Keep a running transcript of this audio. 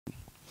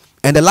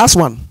And the last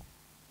one,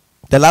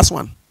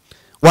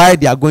 why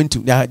they are going to,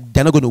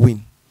 they're not going to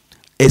win,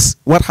 is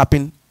what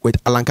happened with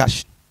Alan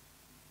Cash.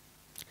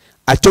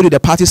 I told you the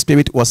party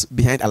spirit was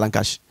behind Alan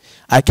Cash.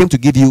 I came to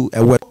give you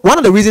a word. One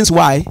of the reasons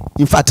why,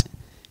 in fact,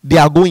 they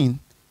are going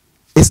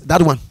is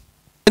that one.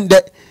 And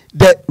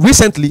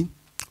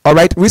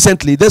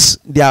recently, this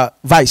their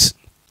vice,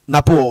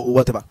 Napo or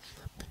whatever.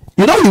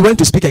 You know, he went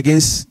to speak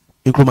against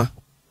Nkrumah,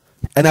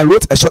 and I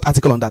wrote a short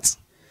article on that.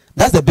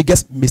 That's the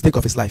biggest mistake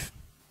of his life.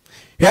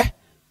 Yeah,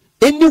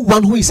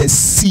 anyone who is a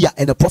seer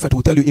and a prophet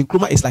will tell you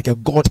Nkrumah is like a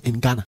god in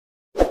Ghana.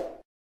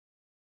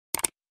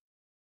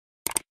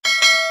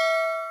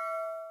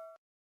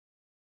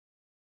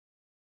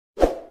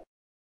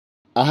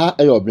 Aha,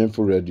 ayo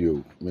Benfo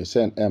radio. Me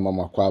send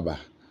mama kwaba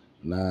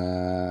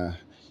na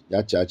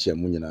ya chache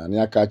mu nyina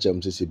na aka ache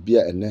mu se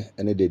bia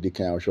ene de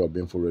kan ya hwe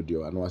Benfo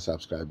radio and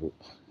subscribe.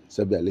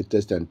 Sabia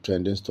latest and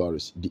trending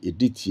stories. The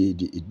edit ye,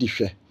 the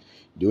edihwe.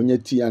 The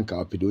onye ti anka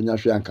ope, the onye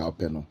hwe anka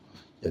ope no.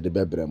 Ye de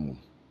bebre mu.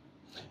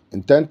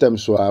 Intentem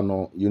so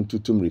ano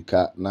yuntutum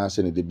rika na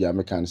se ne de bia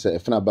mekan se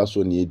efena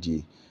baso ne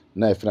edi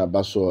na efena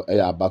baso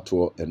eya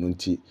abato enu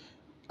nti.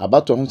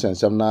 Abato ho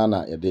sensem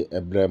na ye de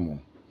ebre mu.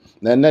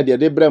 Na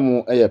de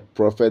bremu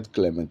prophet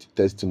Clement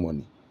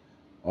testimony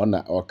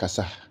ona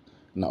okasa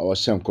na o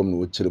hyenkom na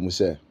o kire mu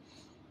se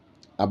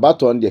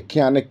abato on de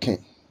kan ne kan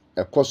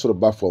ekosoro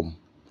ba fom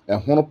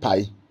ehunu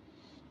pai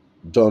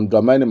John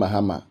Dramani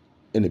Mahama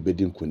ene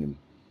bedin konim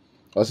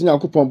o se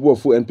Nyankopon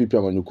buofu NPP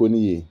amanyuko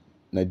ni ye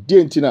na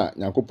die nti na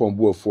Nyankopon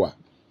buofu a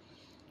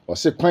o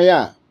se kwan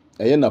a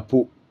eye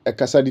napo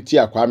ekasa de ti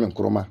akwa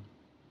Nkrumah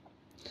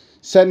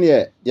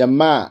sene ye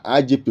ma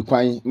AGP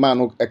kwan ma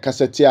no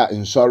ekasa ti a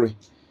nsori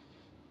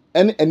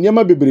en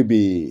enyama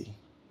bebrebe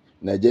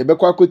na je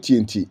bekwa akotie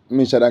nti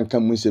minhyara nka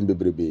mu nsem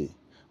bebrebe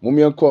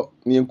mumienko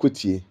ne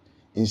enkotie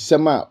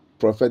nsem a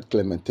prophet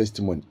Clement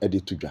testimony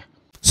editudwa.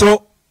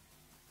 So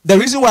the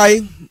reason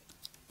why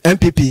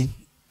MPP,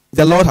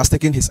 the Lord has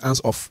taken his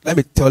hands off, let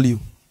me tell you,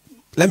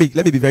 let me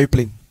be very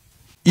plain.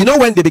 You know,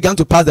 when they began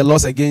to pass the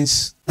laws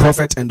against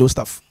prophets and those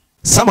stuff,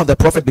 some of the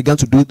prophets began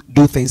to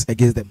do things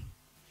against them.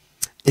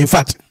 In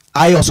fact,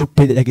 I also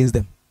prayed against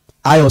them.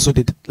 I also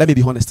did. Let me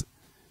be honest.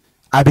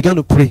 I began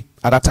to pray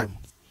at that time.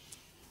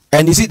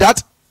 And you see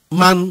that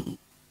man,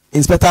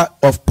 inspector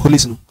of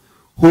police,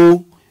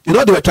 who, you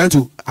know, they were trying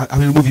to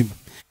remove him.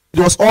 It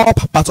was all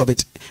part of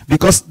it.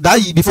 Because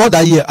before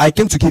that year, I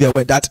came to give a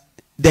word that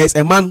there is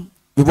a man,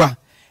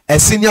 a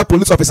senior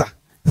police officer,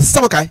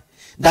 some guy,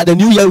 that the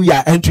new year we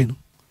are entering,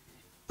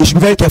 you should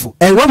be very careful.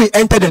 And when we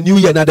enter the new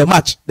year, now the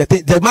match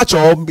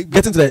or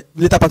getting to the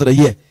later part of the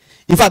year,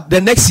 in fact, the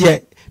next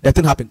year, that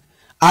thing happened.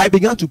 I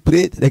began to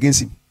pray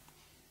against him.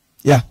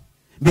 Yeah.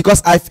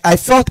 Because I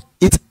felt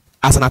it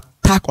as an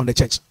attack on the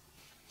church.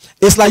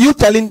 It's like you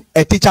telling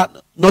a teacher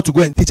not to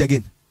go and teach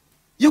again.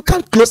 You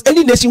can't close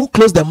any nation who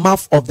close the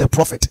mouth of the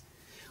prophet.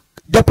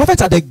 The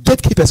prophets are the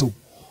gatekeepers.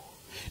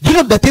 You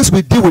know the things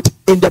we deal with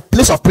in the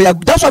place of prayer.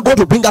 That's why God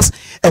will bring us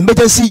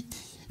emergency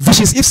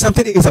visions if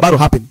something is about to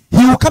happen. He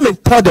will come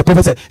and tell the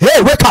prophet,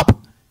 hey, wake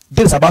up.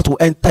 This is about to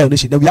enter your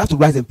nation. Then we have to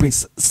rise and pray.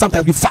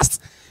 Sometimes we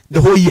fast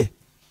the whole year.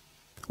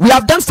 We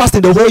have done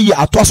fasting the whole year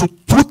at also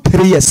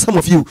 2-3 years. Some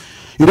of you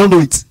don't know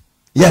it.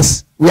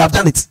 Yes, we have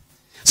done it.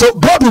 So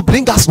God will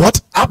bring us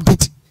what?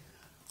 Update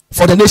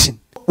for the nation.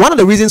 One of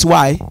the reasons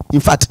why, in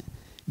fact,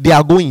 they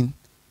are going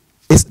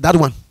is that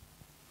one.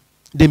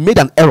 They made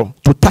an error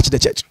to touch the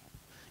church.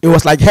 It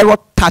was like Herod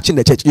touching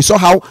the church. You saw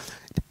how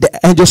the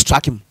angel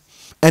struck him.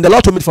 And the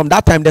Lord told me from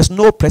that time, there's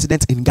no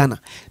president in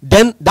Ghana.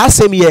 Then that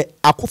same year,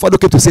 Akufo-Addo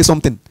came to say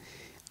something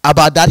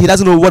about that. He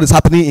doesn't know what is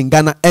happening in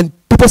Ghana. And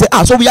people say,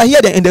 so we are here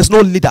and there's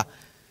no leader.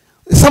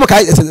 Some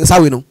guys, that's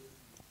how we know.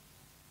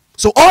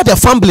 So all the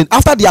fumbling,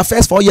 after their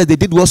first 4 years, they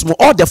did was more.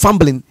 All the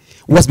fumbling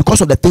was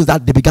because of the things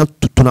that they began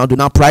to now do.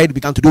 Now pride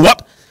began to do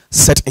what?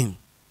 Set in.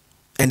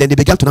 And then they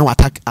began to now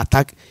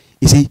attack,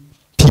 you see,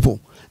 people.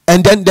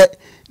 And then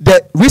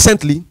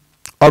recently,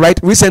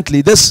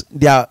 this,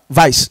 their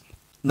vice,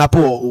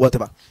 Napo or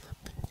whatever.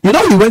 You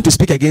know, he went to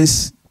speak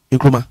against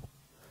Nkrumah.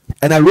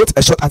 And I wrote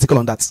a short article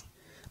on that.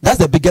 That's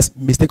the biggest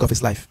mistake of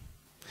his life.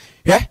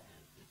 Yeah?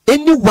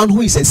 Anyone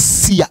who is a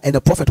seer and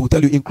a prophet will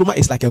tell you Nkrumah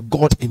is like a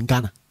god in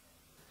Ghana.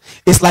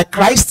 It's like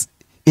Christ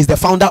is the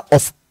founder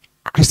of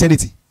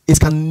Christianity. It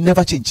can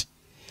never change.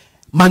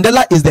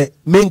 Mandela is the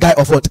main guy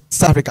of what?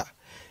 South Africa.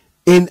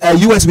 In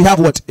US, we have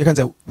what? You can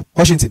say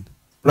Washington,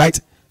 right?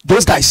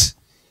 Those guys,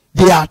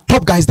 they are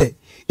top guys there.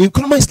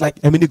 Nkrumah is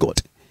like a mini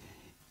god.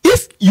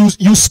 If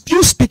you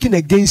speaking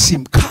against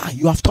him,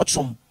 you have touched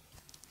some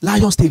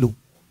lion's tail.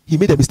 He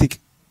made a mistake.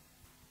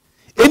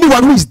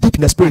 Anyone who is deep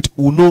in the spirit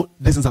will know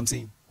this is what I'm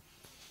saying.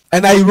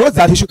 And I wrote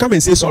that he should come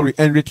and say sorry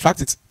and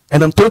retract it.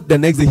 And I'm told the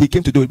next day he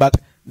came to do it, but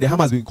the harm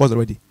has been caused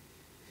already.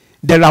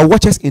 There are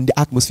watchers in the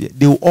atmosphere.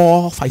 They will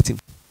all fight him.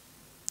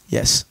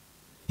 Yes.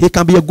 He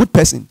can be a good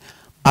person.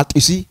 But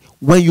you see,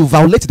 when you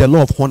violate the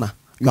law of honor,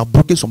 you are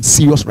breaking some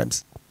serious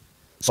realms.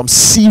 Some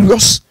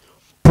serious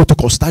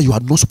protocols that you are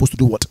not supposed to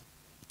do what?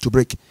 To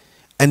break.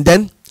 And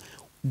then,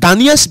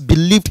 Ghanaians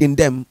believed in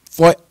them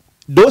for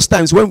those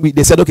times when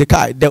they said, okay,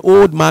 Kai, the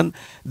old man,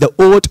 the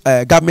old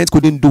government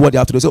couldn't do what they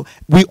have to do. So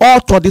we all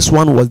thought this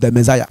one was the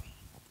Messiah,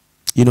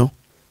 you know.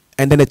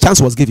 And then a chance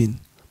was given,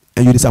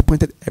 and you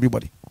disappointed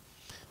everybody.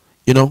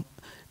 You know,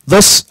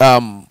 this a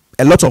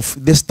lot of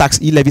this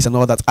tax e-levies and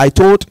all that. I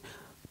told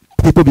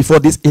people before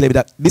this e-levy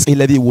that this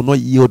e-levy will not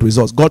yield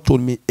results. God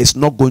told me it's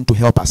not going to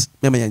help us.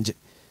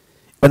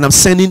 When I'm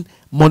sending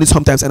money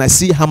sometimes and I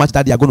see how much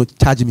that they are going to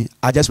charge me,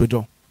 I just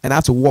withdraw, and I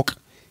have to walk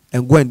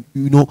and go and,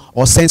 you know,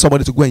 or send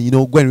somebody to go and, you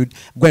know, go and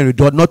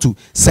withdraw, not to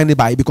send it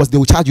by, because they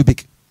will charge you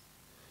big.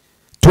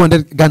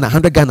 200 Ghana,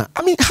 100 Ghana.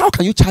 I mean, how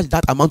can you charge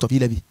that amount of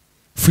e-levy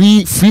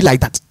free like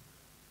that?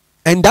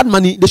 And that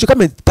money, they should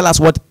come and tell us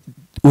what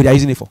they are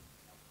using it for.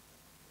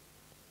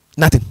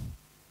 Nothing.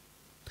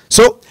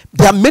 So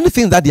there are many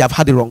things that they have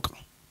had it wrong.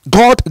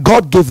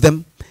 God gave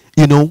them,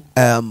 you know,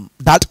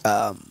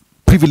 that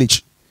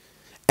privilege,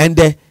 and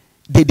they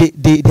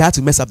had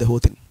to mess up the whole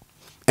thing.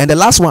 And the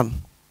last one,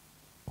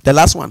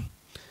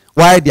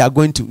 why they are not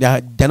going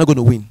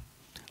to win,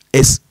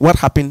 is what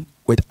happened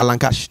with Alan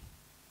Cash.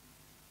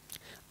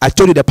 I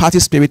told you the party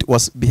spirit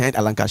was behind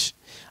Alan Cash.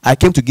 I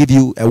came to give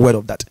you a word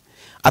of that.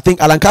 I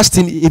think Alan Cash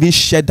team even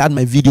shared that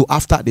my video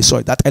after they saw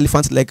it, that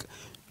elephant's leg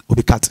will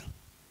be cut.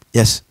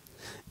 Yes.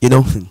 You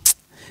know,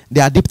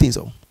 there are deep things.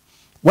 So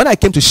when I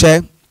came to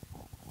share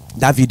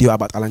that video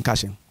about Alan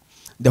Cash,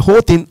 the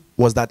whole thing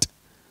was that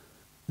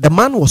the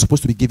man was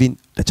supposed to be given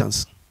the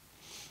chance,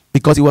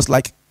 because it was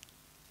like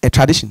a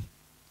tradition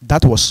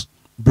that was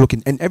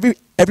broken. And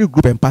every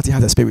group and party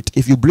has a spirit.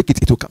 If you break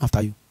it, it will come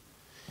after you.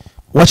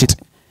 Watch it.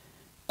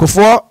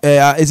 Kufuor,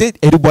 is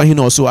it Edubuahin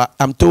also?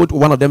 I'm told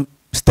one of them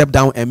stepped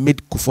down and made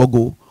Kufuor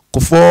go.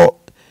 Kufuor,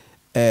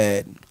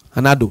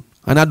 Hanado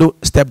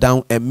stepped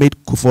down and made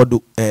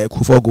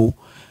Kufuor go.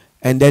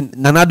 And then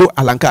Nanado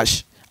Alan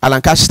Cash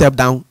stepped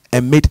down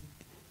and made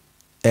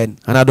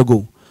Hanado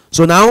go.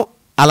 So now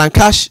Alan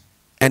Cash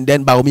and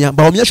then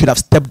Bawumia should have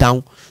stepped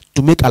down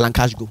to make Alan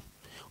Cash go.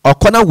 Or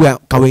corner where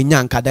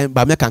Kawenyanka, then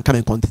Bawumia can come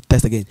and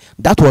contest again.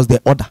 That was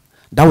the order.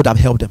 That would have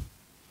helped them.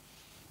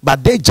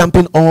 But they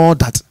jumping all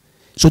that.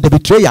 So the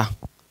betrayer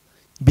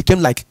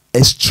became like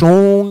a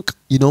strong,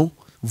 you know,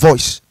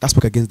 voice that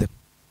spoke against them.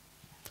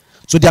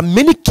 So there are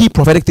many key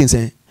prophetic things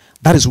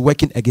that is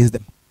working against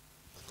them.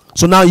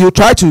 So now you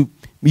try to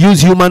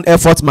use human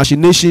efforts,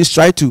 machinations,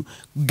 try to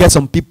get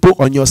some people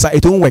on your side.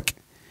 It won't work,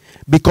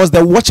 because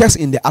the watchers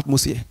in the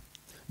atmosphere,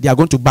 they are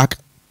going to back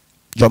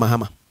John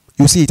Mahama.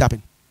 You see it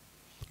happen.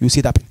 You see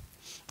it happen.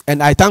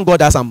 And I thank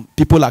God that some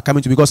people are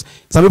coming to, because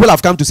some people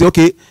have come to say,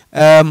 okay,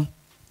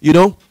 you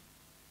know,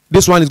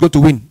 this one is going to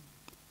win.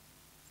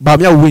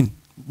 Bawumia will win.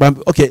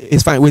 But okay,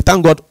 it's fine. We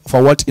thank God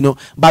for what, you know.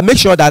 But make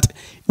sure that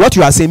what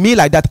you are saying, me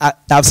like that,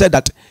 I've said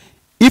that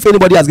if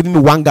anybody has given me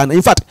one gun,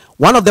 in fact,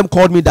 one of them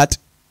called me that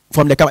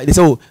from the camera. They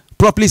said, oh,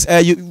 bro, please,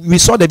 we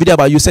saw the video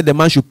about you said the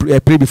man should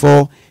pray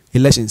before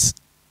elections.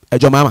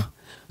 John Mahama.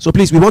 So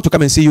please, we want to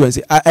come and see you and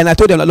say. And I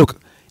told them, look,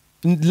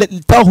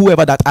 tell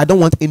whoever that I don't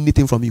want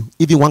anything from you,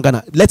 even one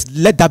Ghana.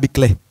 Let that be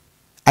clear.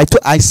 I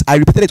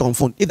repeated it on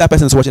phone. If that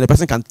person is watching, the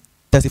person can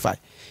testify.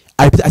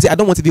 I said, I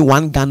don't want even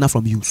one Ghana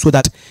from you, so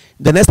that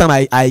the next time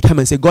I come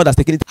and say God has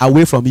taken it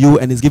away from you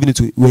and is giving it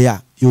to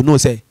where you know,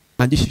 say,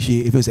 and if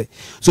you say.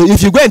 So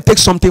if you go and take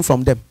something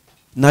from them,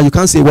 now you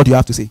can't say what you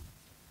have to say.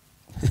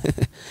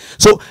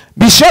 So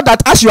be sure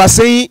that as you are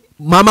saying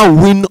Mama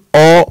win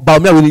or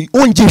Bawumia win,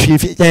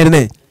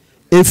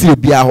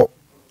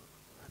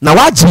 now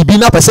what GB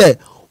na per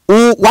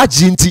oh what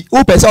jinti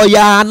oh per se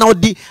ya now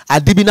di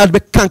adibi na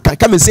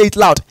come and say it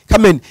loud,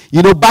 come and,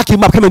 you know, back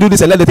him up, come and do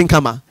this and let the thing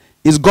come out.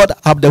 Is God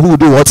up there who will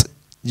do what?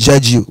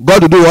 Judge you.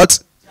 God will do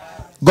what?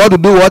 God will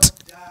do what?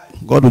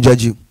 God will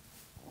judge you.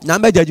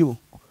 Number judge you.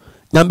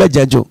 Number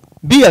judge you.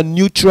 Be a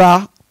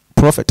neutral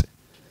prophet.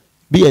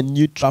 Be a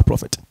neutral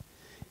prophet.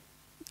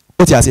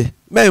 What you say?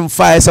 Men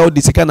fire so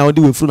this can now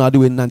do with fruit now do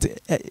with nante.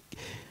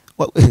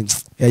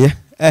 Yeah.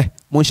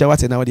 Monsha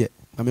what now there.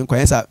 I mean,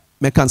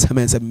 make cancer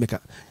men say make.